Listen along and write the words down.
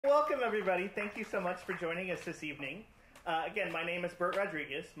Welcome, everybody. Thank you so much for joining us this evening. Again, my name is Bert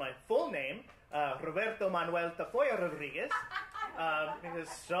Rodriguez. My full name, Roberto Manuel Tafoya Rodriguez, because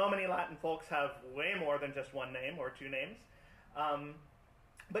so many Latin folks have way more than just one name or two names.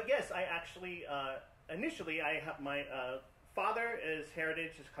 But yes, I actually, initially, I have my father's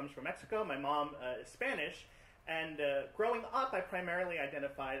heritage comes from Mexico. My mom is Spanish. And growing up, I primarily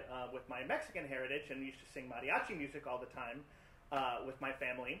identified with my Mexican heritage and used to sing mariachi music all the time. With my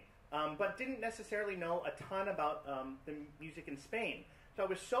family, but didn't necessarily know a ton about the music in Spain. So I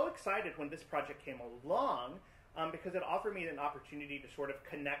was so excited when this project came along because it offered me an opportunity to sort of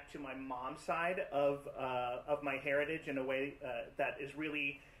connect to my mom's side of my heritage in a way that is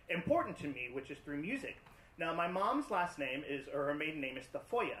really important to me, which is through music. Now, my mom's last name or her maiden name is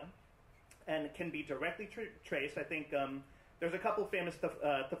Tafoya, and can be directly traced. I think there's a couple famous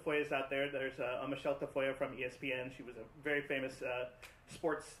Tafoyas out there. There's Michelle Tafoya from ESPN. She was a very famous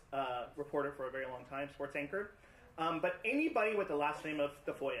sports reporter for a very long time, sports anchor. But anybody with the last name of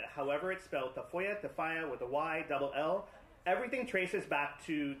Tafoya, however it's spelled, Tafoya, Tafaya with a Y, double L, everything traces back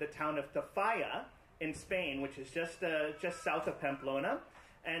to the town of Tafalla in Spain, which is just south of Pamplona.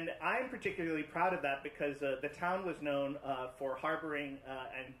 And I'm particularly proud of that because the town was known for harboring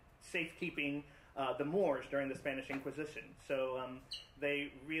and safekeeping the Moors during the Spanish Inquisition. So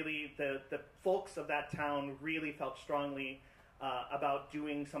they really, the folks of that town really felt strongly about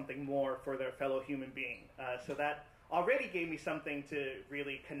doing something more for their fellow human being. So that already gave me something to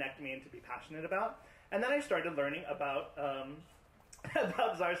really connect me and to be passionate about. And then I started learning about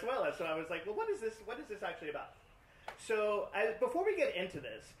about Zarzuela. So I was like, well, what is this actually about? So before we get into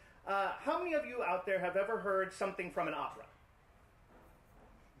this, how many of you out there have ever heard something from an opera?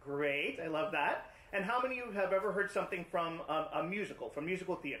 Great, I love that. And how many of you have ever heard something from a musical, from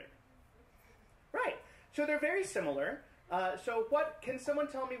musical theater? Right, so they're very similar. So can someone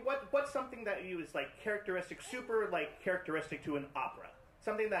tell me what's something that you is like characteristic, super like characteristic to an opera?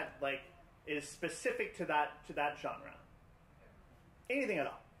 Something that like is specific to that genre? Anything at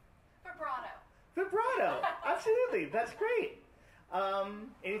all? Vibrato. Vibrato, absolutely, that's great.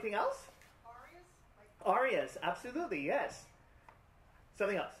 Anything else? Arias, absolutely, yes.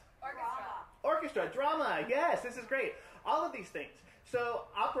 Something else? Orchestra, drama, yes, this is great. All of these things. So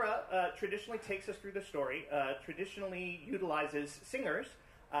opera traditionally takes us through the story, traditionally utilizes singers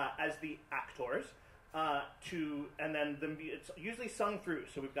as the actors, and then it's usually sung through.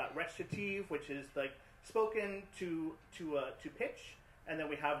 So we've got recitative, which is like spoken to pitch, and then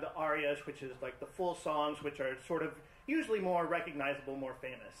we have the arias, which is like the full songs, which are sort of usually more recognizable, more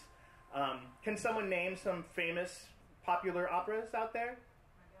famous. Can someone name some famous popular operas out there?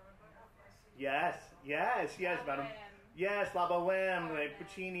 Yes, madam. Yes, La Bohème,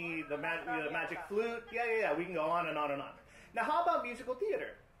 Puccini, the Magic Flute. Yeah. We can go on and on and on. Now, how about musical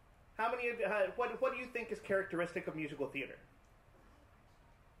theater? How many? What do you think is characteristic of musical theater?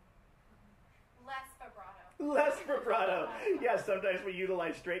 Less vibrato. Yes, sometimes we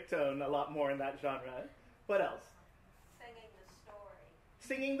utilize straight tone a lot more in that genre. What else?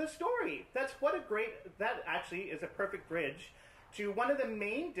 Singing the story. That actually is a perfect bridge to one of the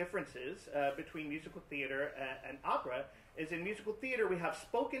main differences between musical theater and opera. Is in musical theater we have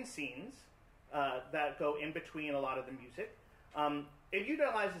spoken scenes that go in between a lot of the music. It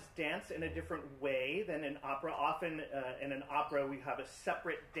utilizes dance in a different way than in opera. Often in an opera we have a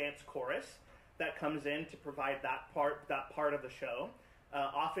separate dance chorus that comes in to provide that part of the show.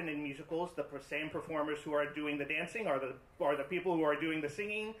 Often in musicals, the same performers who are doing the dancing are the people who are doing the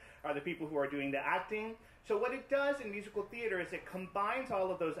singing, are the people who are doing the acting. So what it does in musical theater is it combines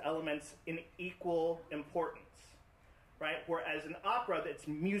all of those elements in equal importance, right? Whereas in opera, it's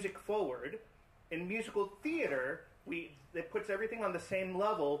music forward. In musical theater, it puts everything on the same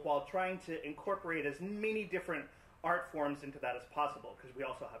level while trying to incorporate as many different art forms into that as possible, because we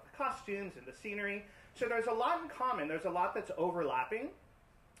also have the costumes and the scenery. So there's a lot in common. There's a lot that's overlapping,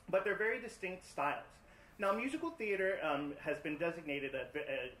 but they're very distinct styles. Now, musical theater has been designated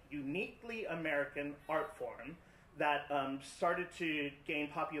a uniquely American art form that started to gain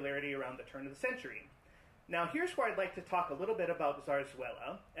popularity around the turn of the century. Now, here's where I'd like to talk a little bit about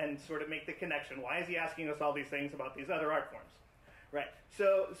Zarzuela and sort of make the connection. Why is he asking us all these things about these other art forms? Right.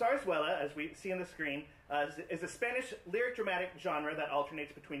 So Zarzuela, as we see on the screen, is a Spanish lyric dramatic genre that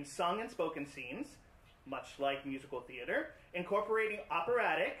alternates between sung and spoken scenes, much like musical theater, incorporating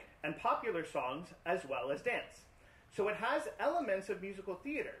operatic and popular songs as well as dance. So it has elements of musical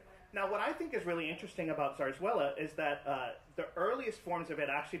theater. Now, what I think is really interesting about Zarzuela is that the earliest forms of it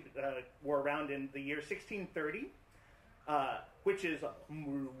actually were around in the year 1630, which is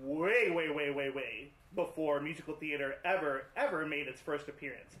way before musical theater ever made its first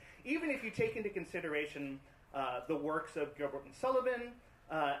appearance. Even if you take into consideration the works of Gilbert and Sullivan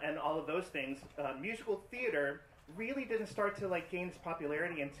and all of those things, musical theater really didn't start to like gain its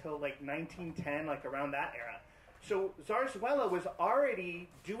popularity until like 1910, like around that era. So Zarzuela was already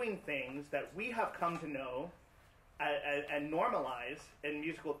doing things that we have come to know and normalize in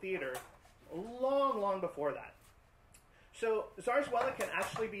musical theater long before that. So Zarzuela can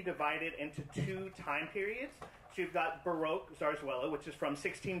actually be divided into two time periods. So you've got Baroque Zarzuela, which is from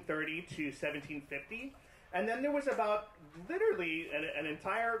 1630 to 1750. And then there was about literally an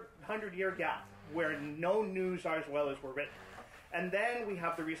entire 100-year gap where no new Zarzuelas were written. And then we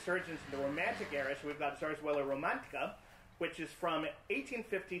have the resurgence in the Romantic era. So we've got Zarzuela Romantica, which is from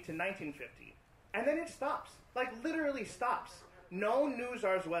 1850 to 1950. And then it stops, like literally stops. No new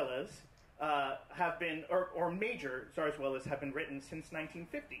Zarzuelas have been, or major Zarzuelas have been written since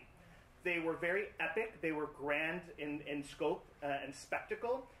 1950. They were very epic, they were grand in scope and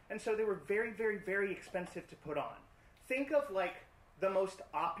spectacle, and so they were very expensive to put on. Think of like the most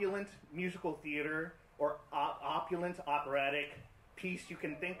opulent musical theater or opulent operatic piece you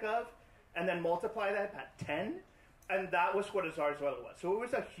can think of, and then multiply that by 10, and that was what a Zarzuela was. So it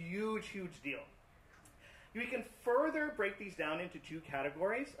was a huge deal. We can further break these down into two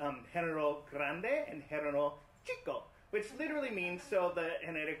categories, género grande and género chico, which literally means, so the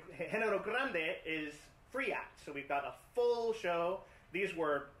género grande is free act. So we've got a full show. These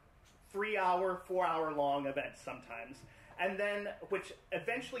were 3-hour, 4-hour long events sometimes. And then, which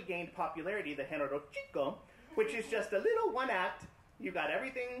eventually gained popularity, the género chico, which is just a little one act. You got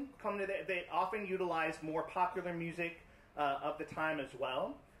everything come to they often utilized more popular music of the time as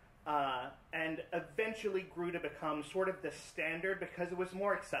well. And eventually grew to become sort of the standard because it was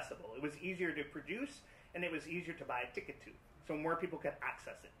more accessible. It was easier to produce, and it was easier to buy a ticket to, so more people could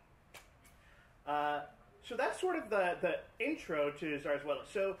access it. So that's sort of the intro to Zarzuela.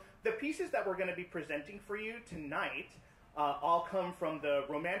 So the pieces that we're going to be presenting for you tonight all come from the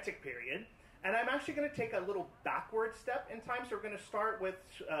Romantic period, and I'm actually going to take a little backward step in time. So we're going to start with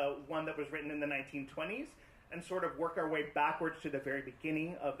one that was written in the 1920s, and sort of work our way backwards to the very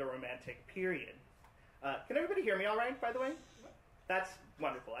beginning of the Romantic period. Can everybody hear me all right, by the way? That's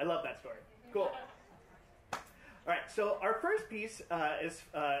wonderful. I love that story. Cool. All right, so our first piece is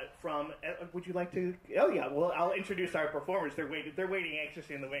from, would you like to, oh yeah, well, I'll introduce our performers. They're waiting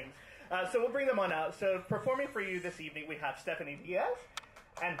anxiously in the wings. So we'll bring them on out. So performing for you this evening, we have Stefanie Diaz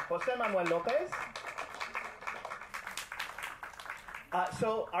and Jose Manuel Lopez.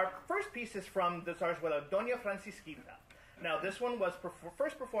 So our first piece is from the Zarzuela Doña Francisquita. Now this one was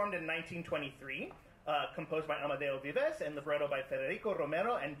first performed in 1923, composed by Amadeo Vives and libretto by Federico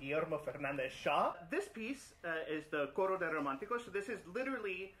Romero and Guillermo Fernandez Shaw. This piece is the Coro de Románticos. So this is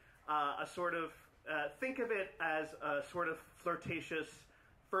literally a sort of, think of it as a sort of flirtatious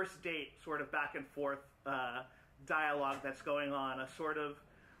first date, sort of back and forth dialogue that's going on, a sort of,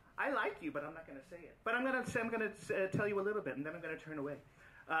 I like you, but I'm not going to say it. But I'm going to tell you a little bit, and then I'm going to turn away.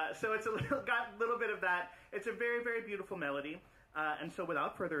 So it's got a little bit of that. It's a very beautiful melody. And so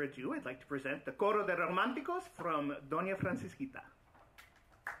without further ado, I'd like to present the Coro de Románticos from Doña Francisquita.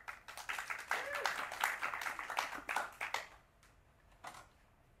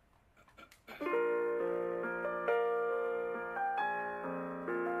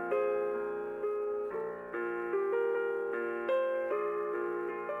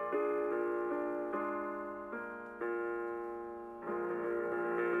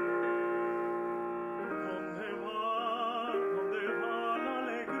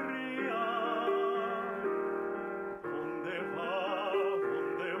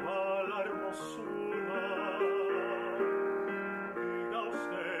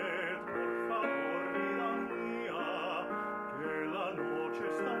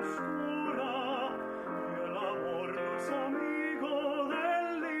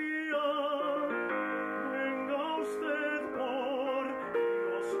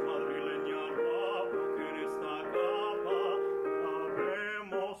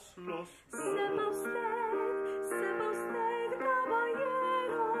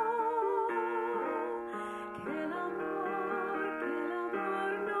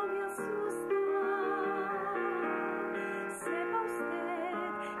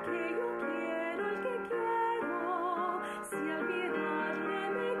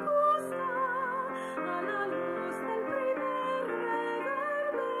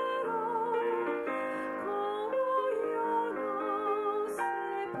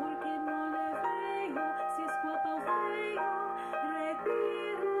 Porque no le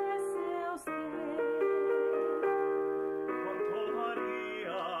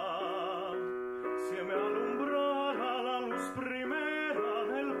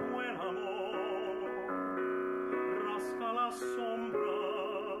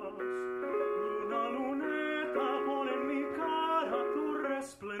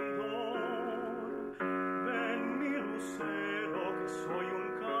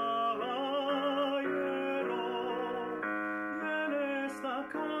esta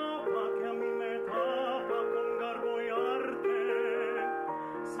capa que a mí me tapa con garbo y arte,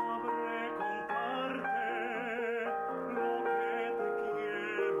 sabré contarte lo que te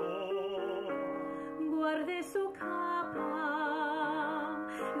quiero. Guarde su capa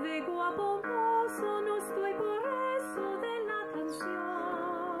de guapo mozo, no estoy por eso de la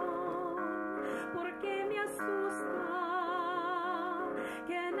canción, porque me asusta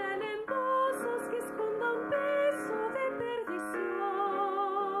que en el embozo que esconda un beso de perdición.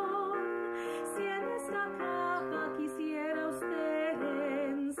 Si en esta capa quisiera usted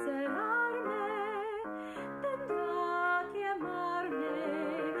encerrarme, tendrá que amarme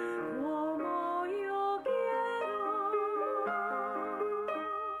como yo quiero.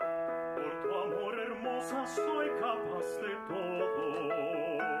 Por tu amor hermosa soy capaz de todo.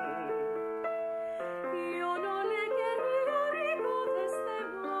 Yo no le querría rico de este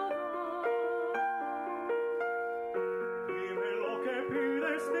modo. Dime lo que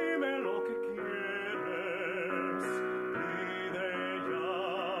pides, dime lo que quieres. Pide ya,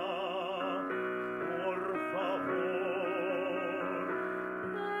 por favor.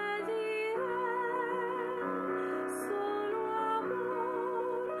 Pediré solo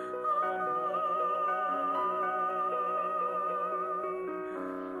amor,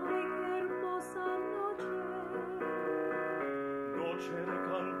 Ay, qué hermosa noche. Noche de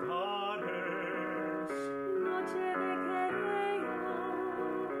cantares, Noche de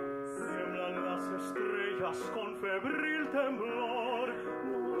querellas, tiemblan las estrellas con febril temblor.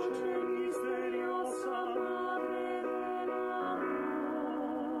 Noche misteriosa, madre del amor.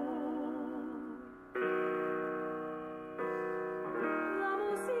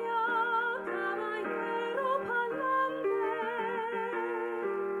 vamos ya, caballero, pa'lante,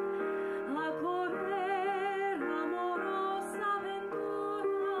 a correr amorosa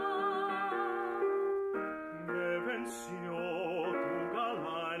aventura. Me venció tu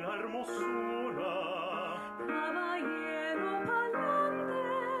galana hermosura. Caballero, pa'lante,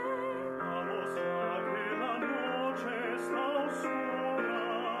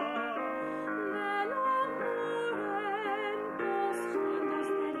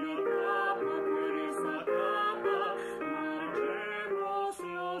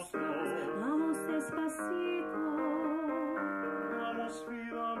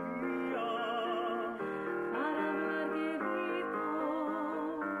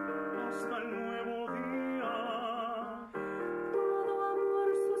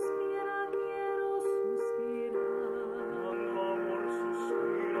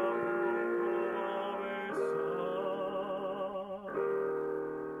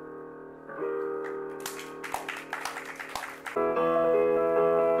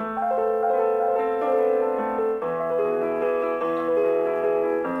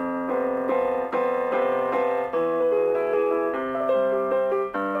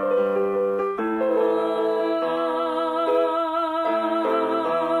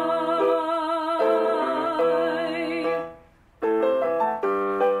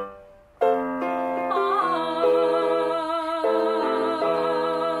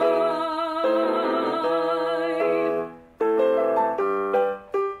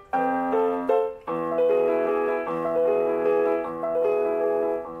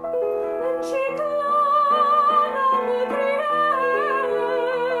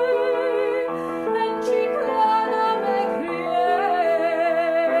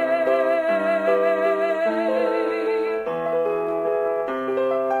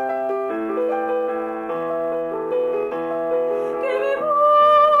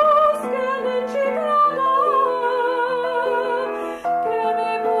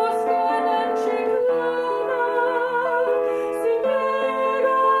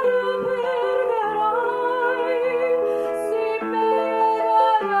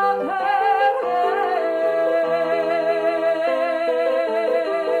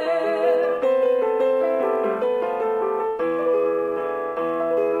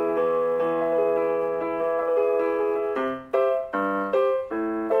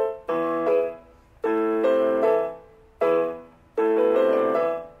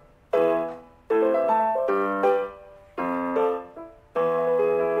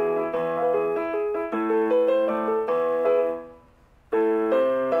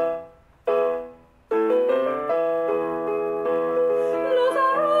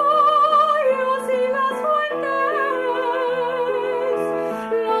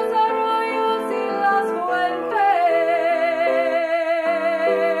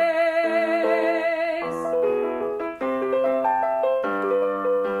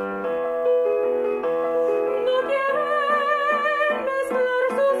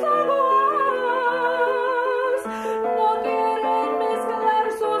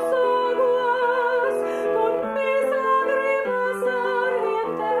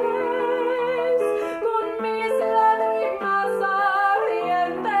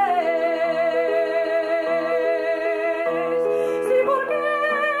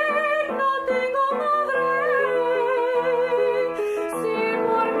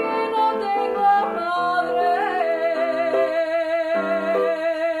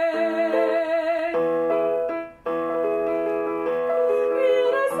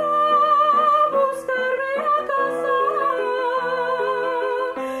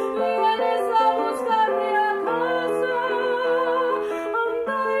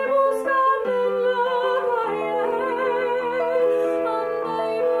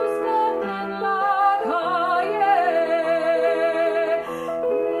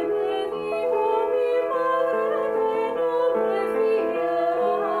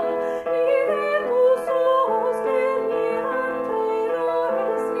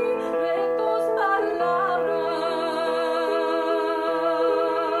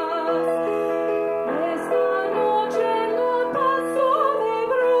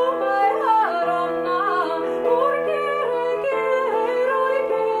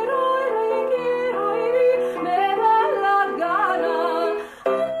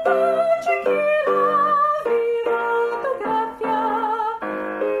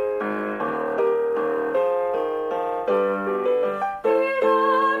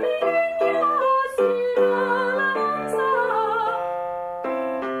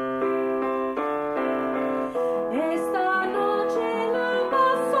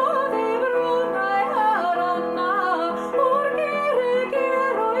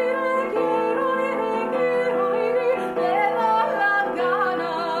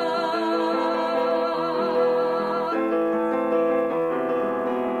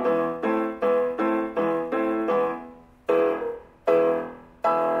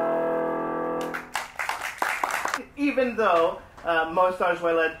 even though most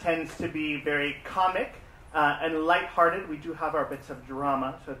Zarzuela tends to be very comic and lighthearted, we do have our bits of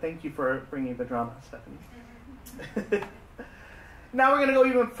drama. So thank you for bringing the drama, Stefanie. Now we're going to go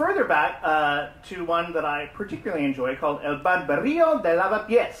even further back to one that I particularly enjoy called El Barberío de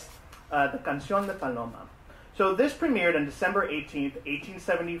Lavapiés, the Canción de Paloma. So this premiered on December 18th,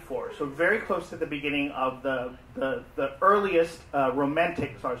 1874, so very close to the beginning of the earliest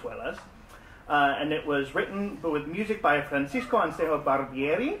romantic zarzuelas. And it was written with music by Francisco Ansejo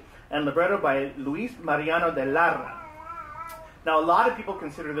Barbieri and libretto by Luis Mariano de Larra. Now a lot of people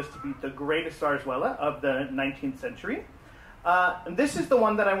consider this to be the greatest zarzuela of the 19th century. And this is the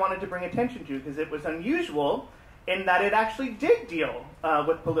one that I wanted to bring attention to because it was unusual in that it actually did deal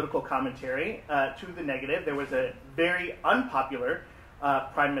with political commentary to the negative. There was a very unpopular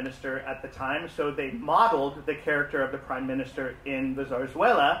prime minister at the time, so they modeled the character of the prime minister in the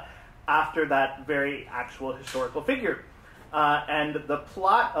zarzuela after that very actual historical figure. And the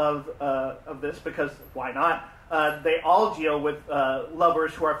plot of this, because why not, they all deal with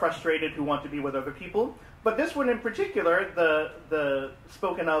lovers who are frustrated, who want to be with other people. But this one in particular, the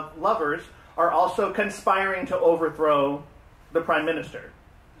spoken of lovers, are also conspiring to overthrow the prime minister.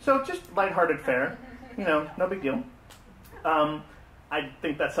 So just lighthearted fare, no big deal. I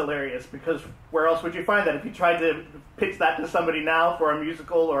think that's hilarious because where else would you find that? If you tried to pitch that to somebody now for a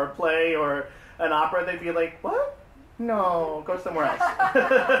musical or a play or an opera, they'd be like, what? No, go somewhere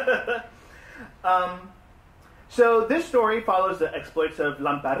else. So this story follows the exploits of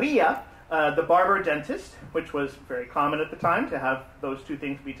Lamparilla, the barber dentist, which was very common at the time to have those two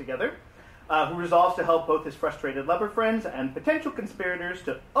things be together, who resolves to help both his frustrated lover friends and potential conspirators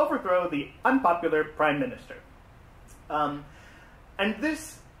to overthrow the unpopular prime minister. And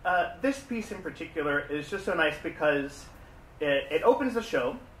this piece in particular is just so nice because it opens the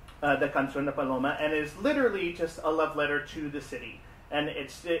show, the Canción de Paloma, and is literally just a love letter to the city. And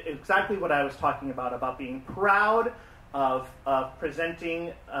it's exactly what I was talking about being proud of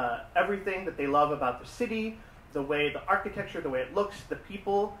presenting everything that they love about the city, the way the architecture, the way it looks, the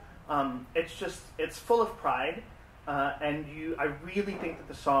people. It's full of pride, and I really think that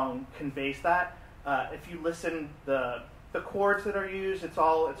the song conveys that. If you listen, the chords that are used, it's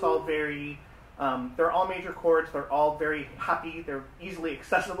all very, they're all major chords, they're all very happy, they're easily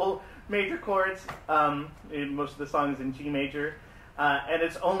accessible major chords. Most of the song is in G major. And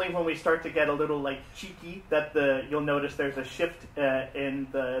it's only when we start to get a little like cheeky that you'll notice there's a shift in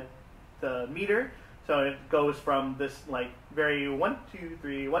the meter. So it goes from this like very 1 2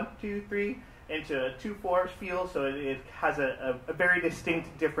 3 1 2 3 into a 2/4 feel. So it has a very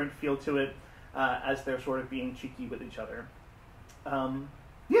distinct, different feel to it as they're sort of being cheeky with each other.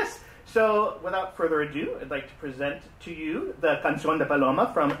 Yes. So without further ado, I'd like to present to you the Canción de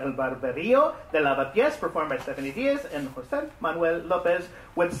Paloma from El Barberío de Lavapiés, performed by Stefanie Diaz and José Manuel Lopez,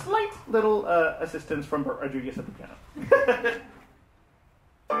 with slight little assistance from Bert Rodriguez at the piano.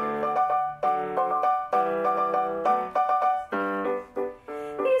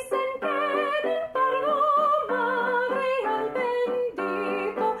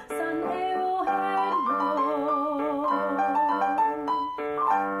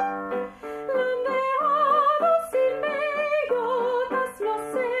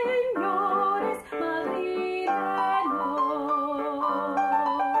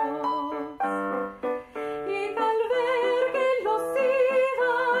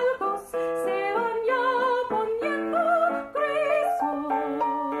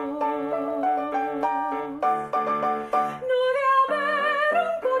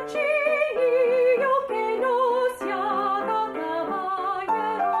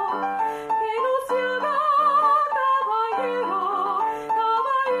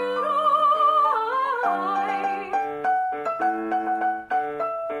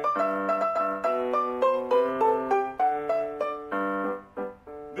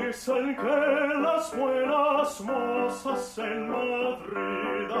 Dicen que las buenas mozas en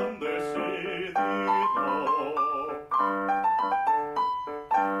Madrid han decidido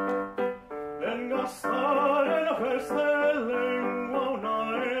en gastar en ojos de lengua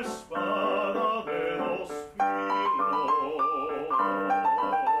una espada de 2 filos.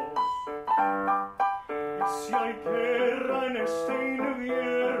 Y si hay guerra en este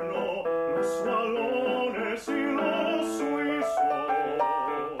invierno, los balones y los suizos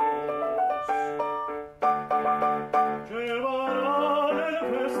llevarán el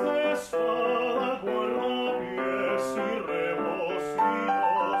pez de espada, guardapiés y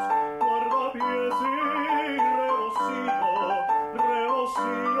rebocillos, guardapiés y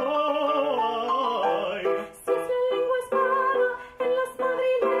rebocillo, ay. Si es la lengua espada en los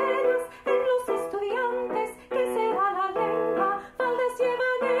madrileños, en los estudiantes, ¿qué será la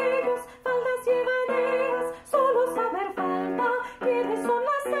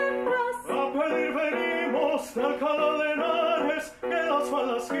de Alcalá de Henares, que las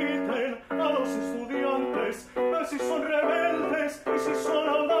faldas quiten a los estudiantes. Ver si son rebeldes y si son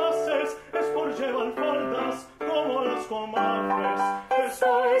audaces, es por llevar faldas como las comadres.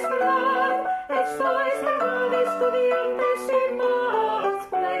 Esto es verdad, estudiantes y más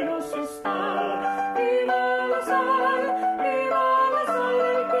plenos están. Viva la sal,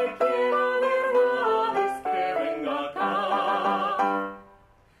 el que quiera verdades que venga acá.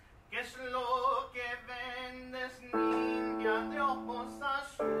 ¿Qué es lo que vendes, niña de ojos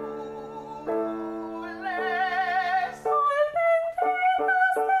azules?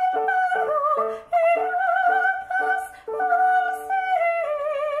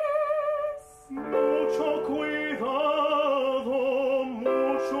 Mucho cuidado,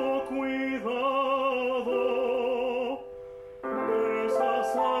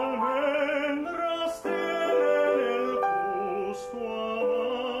 esas almendras tienen el gusto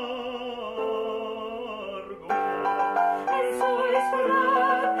amargo. Eso es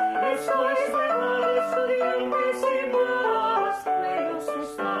verdad, estudiantes y más plenos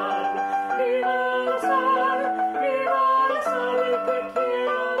están. Viva la sal, el que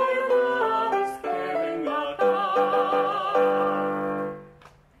quiera verdades que venga acá.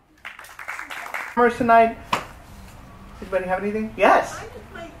 Tonight. Anybody have anything? Yes.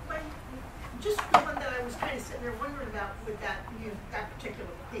 Just the one that I was kind of sitting there wondering about with that particular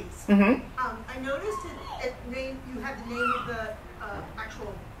piece. Mm-hmm. I noticed you had the name of the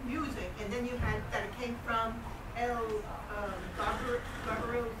actual music, and then you had that it came from El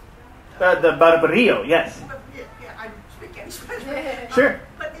Barbario. The Barbarillo, yes. Yeah, I speak Spanish. Sure.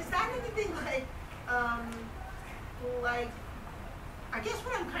 But is that anything like, I guess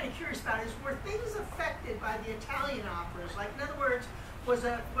what I'm kind of curious about is, were things affected by the Italian operas? Like, in other words, was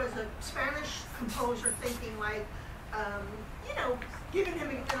a Spanish composer thinking like, giving him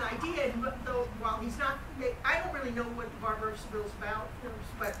an idea, and though while he's not, I don't really know what the Barber of Seville's about,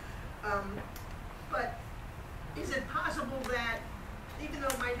 but is it possible that, even though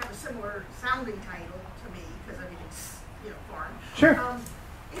it might have a similar sounding title to me, because everything's foreign, Sure.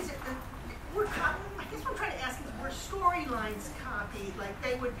 is it? I guess what I'm trying to ask is, were storylines copied? Like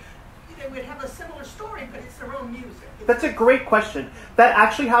they would have a similar story, but it's their own music. That's a great question. That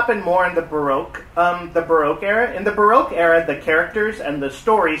actually happened more in the Baroque era. In the Baroque era, the characters and the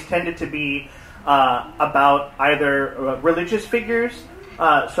stories tended to be about either religious figures.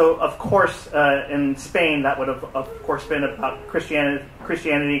 So, of course, in Spain, that would have, of course, been about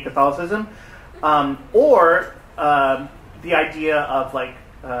Christianity, Catholicism, or the idea of like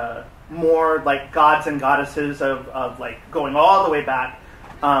more like gods and goddesses of like going all the way back.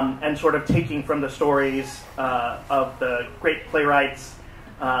 And sort of taking from the stories of the great playwrights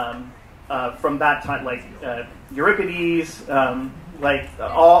from that time, like Euripides, like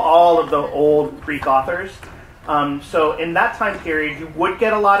all of the old Greek authors. So in that time period, you would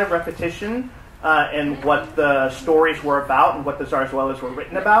get a lot of repetition in what the stories were about and what the Zarzuelas were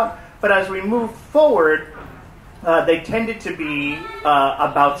written about. But as we move forward, they tended to be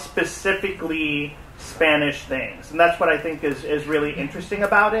about specifically Spanish things. And that's what I think is really interesting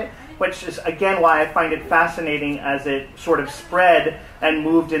about it, which is, again, why I find it fascinating as it sort of spread and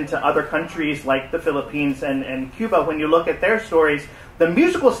moved into other countries like the Philippines and Cuba. When you look at their stories, the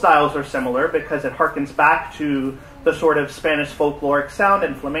musical styles are similar because it harkens back to the sort of Spanish folkloric sound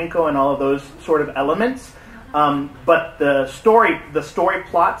and flamenco and all of those sort of elements. But the story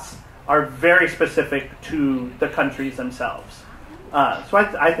plots are very specific to the countries themselves. So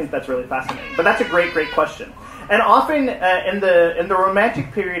I think that's really fascinating. But that's a great question. And often in the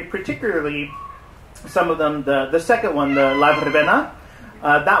Romantic period, particularly, some of them, the second one, the La Verbena,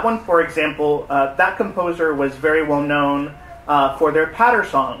 that one, for example, that composer was very well known for their patter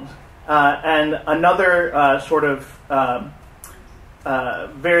songs. And another sort of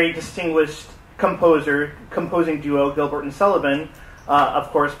very distinguished composing duo, Gilbert and Sullivan, of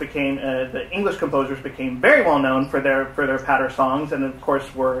course, became the English composers became very well known for their patter songs, and of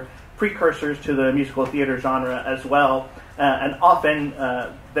course were precursors to the musical theater genre as well. And often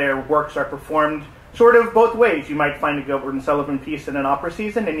their works are performed sort of both ways. You might find a Gilbert and Sullivan piece in an opera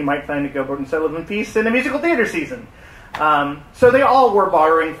season, and you might find a Gilbert and Sullivan piece in a musical theater season. So they all were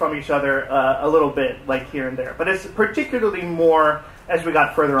borrowing from each other a little bit, like here and there. But it's particularly more as we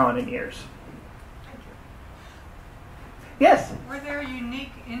got further on in years. Yes? Were there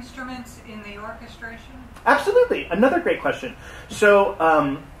unique instruments in the orchestration? Absolutely. Another great question. So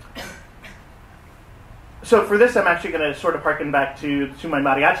for this, I'm actually going to sort of harken back to my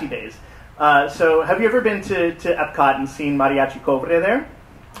mariachi days. So have you ever been to Epcot and seen mariachi cobre there?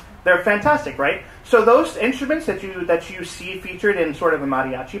 They're fantastic, right? So those instruments that you see featured in sort of a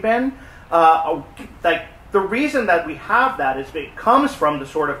mariachi band, like the reason that we have that is it comes from the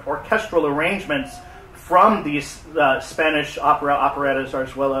sort of orchestral arrangements from these Spanish opera, operetta,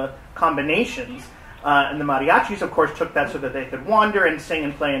 zarzuela combinations. And the mariachis, of course, took that so that they could wander and sing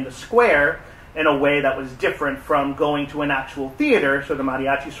and play in the square in a way that was different from going to an actual theater. So the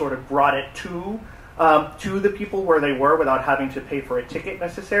mariachi sort of brought it to the people where they were without having to pay for a ticket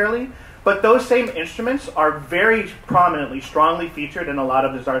necessarily. But those same instruments are very prominently, strongly featured in a lot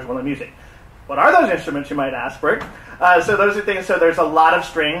of the zarzuela music. What are those instruments, you might ask, Bert? So those are things. So there's a lot of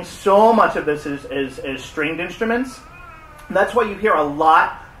strings. So much of this is stringed instruments. And that's why you hear a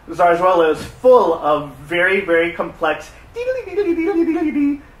lot. Zarzuela is full of very, very complex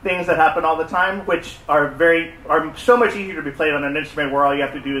things that happen all the time, which are so much easier to be played on an instrument where all you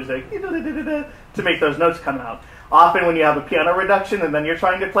have to do is like to make those notes come out. Often when you have a piano reduction and then you're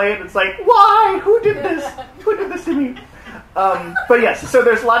trying to play it, it's like, why? Who did this? Who did this to me? But yes, so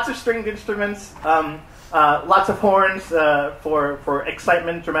there's lots of stringed instruments, lots of horns for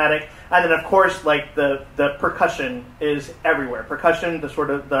excitement, dramatic, and then of course, like the percussion is everywhere. Percussion, the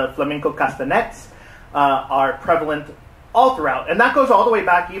sort of the flamenco castanets, are prevalent all throughout, and that goes all the way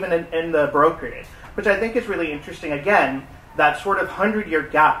back even in the Baroque period, which I think is really interesting. Again, that sort of 100-year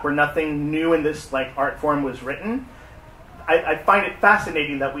gap where nothing new in this like art form was written. I find it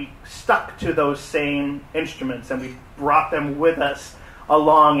fascinating that we stuck to those same instruments and we brought them with us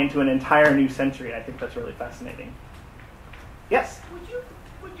along into an entire new century. I think that's really fascinating. Yes?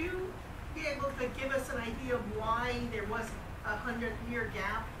 Would you be able to give us an idea of why there was a 100-year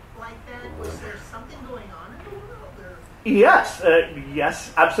gap like that? Was there something going on in the world? Or? Yes,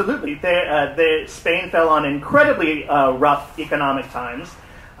 yes, absolutely. Spain fell on incredibly rough economic times.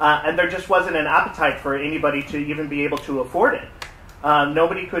 And there just wasn't an appetite for anybody to even be able to afford it.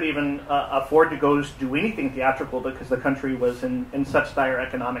 Nobody could even afford to go do anything theatrical because the country was in such dire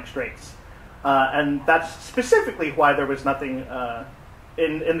economic straits. And that's specifically why there was nothing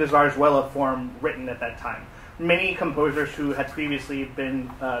in the zarzuela form written at that time. Many composers who had previously been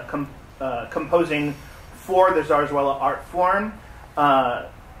composing for the zarzuela art form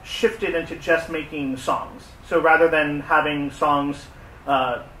shifted into just making songs. So rather than having songs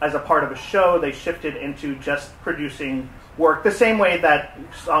as a part of a show, they shifted into just producing work. The same way that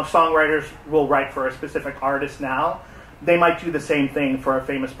songwriters will write for a specific artist now, they might do the same thing for a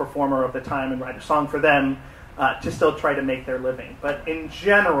famous performer of the time and write a song for them to still try to make their living. But in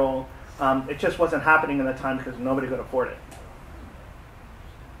general, it just wasn't happening in the time because nobody could afford it.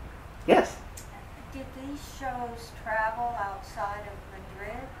 Yes? Did these shows travel outside of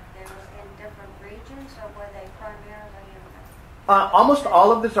Madrid? They were in different regions, or were they primarily in almost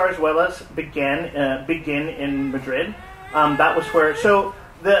all of the zarzuelas begin in Madrid. That was where, so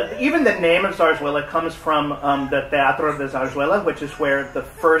even the name of zarzuela comes from the Teatro de Zarzuela, which is where the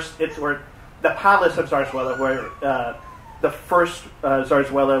palace of zarzuela, where the first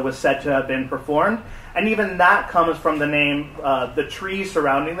zarzuela was said to have been performed. And even that comes from the name, the trees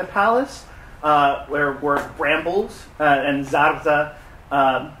surrounding the palace, where were brambles, and zarza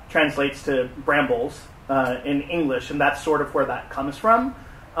translates to brambles in English, and that's sort of where that comes from.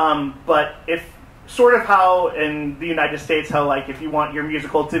 But if sort of how in the United States, how like if you want your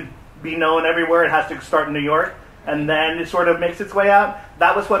musical to be known everywhere, it has to start in New York, and then it sort of makes its way out.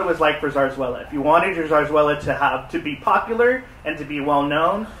 That was what it was like for zarzuela. If you wanted your zarzuela to be popular and to be well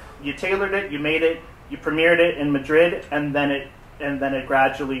known, you tailored it, you made it, you premiered it in Madrid, and then it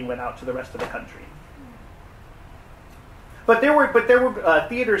gradually went out to the rest of the country. But there were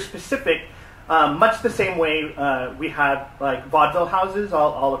theaters specific. Much the same way we had like vaudeville houses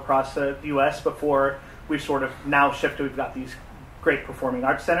all across the U.S. before we've sort of now shifted. We've got these great performing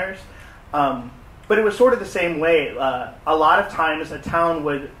arts centers. But it was sort of the same way. A lot of times a town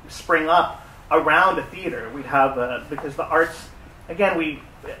would spring up around a theater. We'd have, because the arts, again,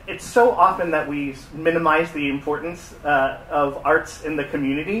 it's so often that we minimize the importance of arts in the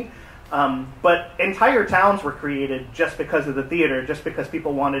community. But entire towns were created just because of the theater, just because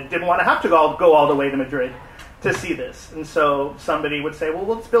people didn't want to have to go all the way to Madrid to see this. And so somebody would say, well,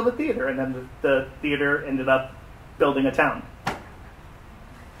 let's build a theater. And then the theater ended up building a town.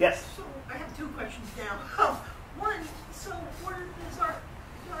 Yes? So I have two questions now. One, so where is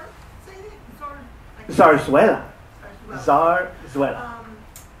Zarzuela. Zarzuela.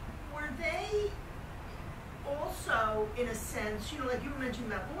 Were they also, in a sense, like you were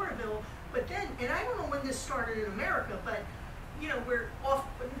mentioning about vaudeville, but then, and I don't know when this started in America, but we're off,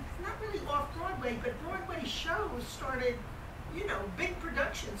 not really off Broadway, but Broadway shows started, big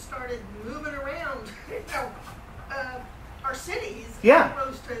productions started moving around, our cities. Yeah. As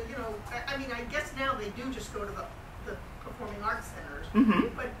opposed to, I mean, I guess now they do just go to the performing arts centers.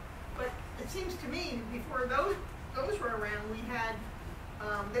 Mm-hmm. But it seems to me, before those were around, we had,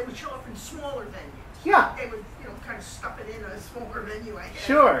 they would show up in smaller venues. Yeah. They would, kind of stuff it in a smaller venue, I guess.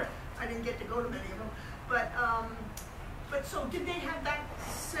 Sure. I didn't get to go to many of them. But so did they have that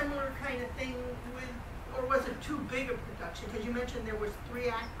similar kind of thing or was it too big a production? Because you mentioned there was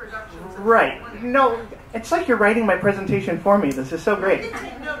 3-act productions. Right. No, it's like you're writing my presentation for me. This is so great. I did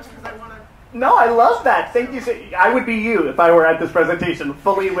take notes because I want to. No, I love that. Thank you. I would be you if I were at this presentation,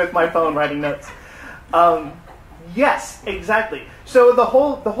 fully with my phone writing notes. Yes, exactly. So the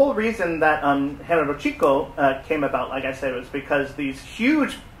whole reason that Género Chico came about, like I said, was because these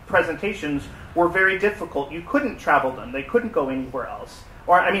huge presentations were very difficult. You couldn't travel them. They couldn't go anywhere else.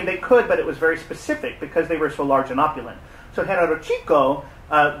 Or, I mean, they could, but it was very specific because they were so large and opulent. So Género Chico,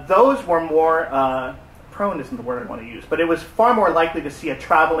 those were more, prone isn't the word I want to use, but it was far more likely to see a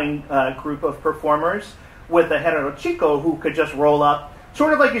traveling group of performers with a Género Chico who could just roll up,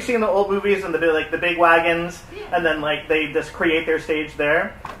 sort of like you see in the old movies and the big wagons, and then like they just create their stage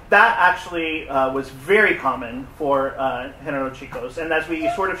there. That actually was very common for Género Chicos. And as we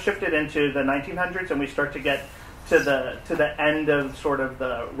sort of shifted into the 1900s and we start to get to the end of sort of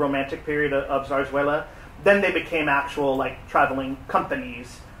the romantic period of Zarzuela, then they became actual like traveling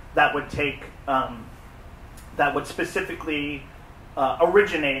companies that would take that would specifically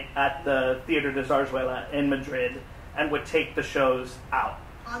originate at the Theater de Zarzuela in Madrid and would take the shows out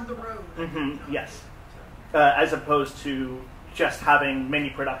on the road. Mm-hmm, yes, as opposed to just having many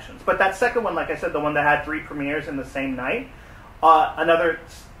productions. But that second one, like I said, the one that had 3 premieres in the same night, another,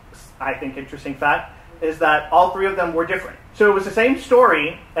 I think, interesting fact is that all 3 of them were different. So it was the same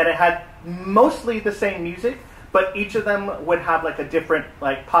story, and it had mostly the same music, but each of them would have like a different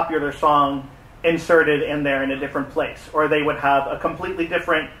like popular song inserted in there in a different place, or they would have a completely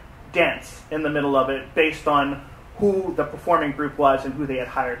different dance in the middle of it based on who the performing group was and who they had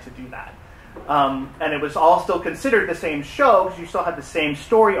hired to do that. And it was all still considered the same show because you still had the same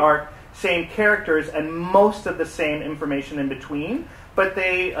story arc, same characters, and most of the same information in between. But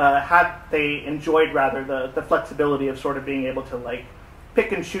they enjoyed rather the flexibility of sort of being able to like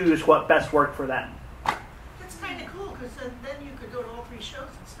pick and choose what best worked for them. That's kind of cool because then you could go to all 3 shows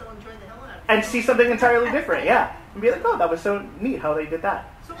and still enjoy the hell out of it. And see something entirely different, yeah. And be like, oh, that was so neat how they did that.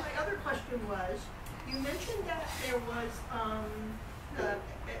 So my other question was, you mentioned that there was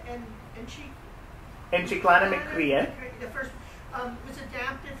En Chiclana me crié. The first was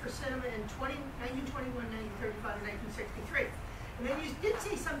adapted for cinema in 1921, 1935, and 1963. And then you did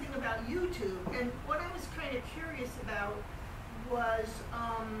say something about YouTube, and what I was kind of curious about was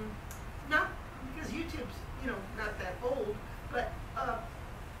not because YouTube's not that old, but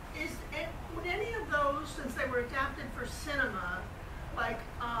would any of those, since they were adapted for cinema, like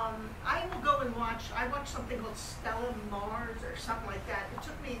I will go and watch. I watched something called Stella Mars or something like that. It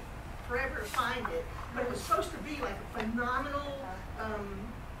took me forever to find it, but it was supposed to be like a phenomenal.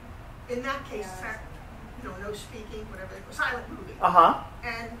 In that case, no speaking, whatever, silent movie.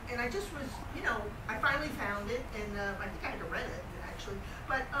 And I just was, I finally found it, and I think I had to read it actually.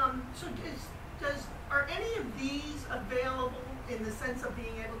 But so are any of these available in the sense of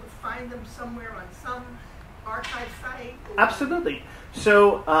being able to find them somewhere on some archive site? Absolutely.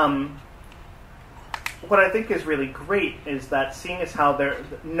 So what I think is really great is that seeing as how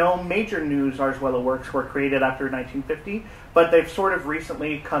no major new Zarzuela works were created after 1950, but they've sort of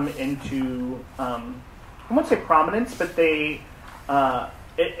recently come into, I won't say prominence, but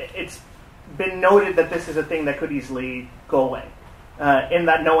it's been noted that this is a thing that could easily go away, in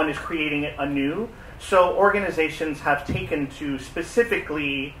that no one is creating it anew. So organizations have taken to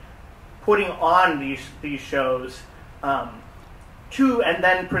specifically putting on these shows and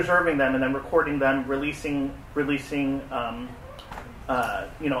then preserving them and then recording them, releasing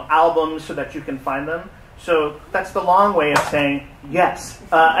albums so that you can find them. So that's the long way of saying yes.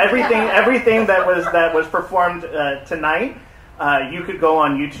 Everything that was performed tonight, you could go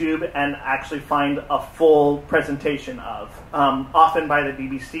on YouTube and actually find a full presentation of. Often by the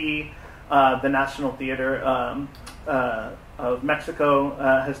BBC, the National Theater of Mexico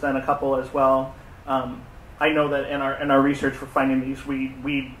has done a couple as well. I know that in our research for finding these,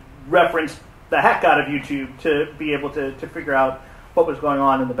 we referenced the heck out of YouTube to be able to figure out what was going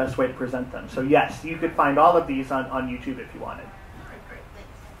on and the best way to present them. So yes, you could find all of these on YouTube if you wanted. All right, great, thanks.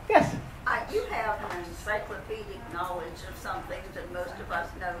 Yes. You have an encyclopedic knowledge of some things that most of us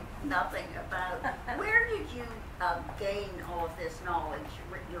know nothing about. Where did you gain all of this knowledge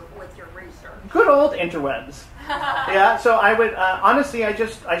with your research? Good old interwebs. Yeah, so I would, honestly,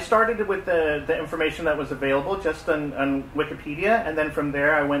 I started with the information that was available just on Wikipedia, and then from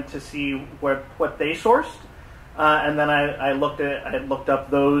there I went to see what they sourced. and then I looked up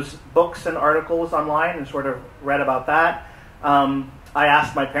those books and articles online and sort of read about that. I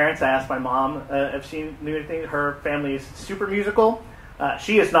asked my parents, I asked my mom if she knew anything. Her family is super musical.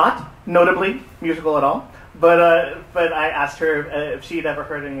 She is not notably musical at all. But I asked her if she'd ever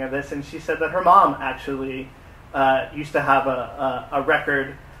heard any of this, and she said that her mom actually used to have a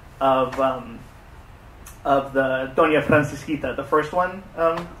record of the Doña Francisquita, the first one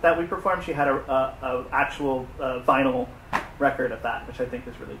that we performed. She had a actual vinyl record of that, which I think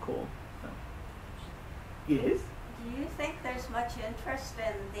is really cool. So. Yes? Do you think there's much interest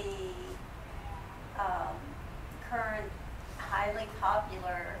in the current highly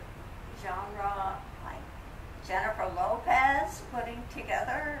popular genre, like Jennifer Lopez putting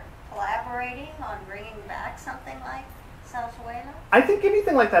together, collaborating on bringing back something like Zarzuela? I think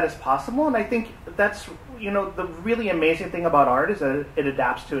anything like that is possible, and I think that's, the really amazing thing about art is that it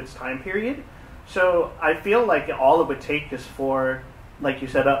adapts to its time period. So I feel like all it would take is for, like you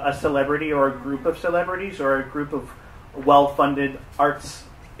said, a celebrity or a group of celebrities or a group of well-funded arts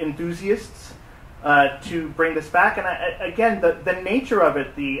enthusiasts to bring this back. And again, the nature of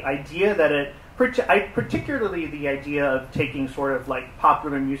it, the idea that it, particularly the idea of taking sort of like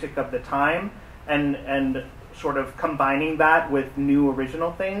popular music of the time and sort of combining that with new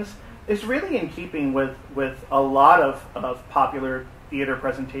original things is really in keeping with a lot of popular theater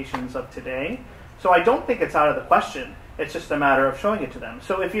presentations of today. So I don't think it's out of the question. It's just a matter of showing it to them.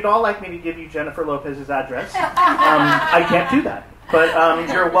 So if you'd all like me to give you Jennifer Lopez's address, I can't do that. But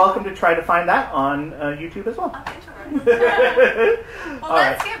you're welcome to try to find that on YouTube as well. Well,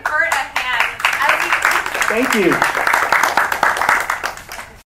 let's give Bert a hand. Thank you.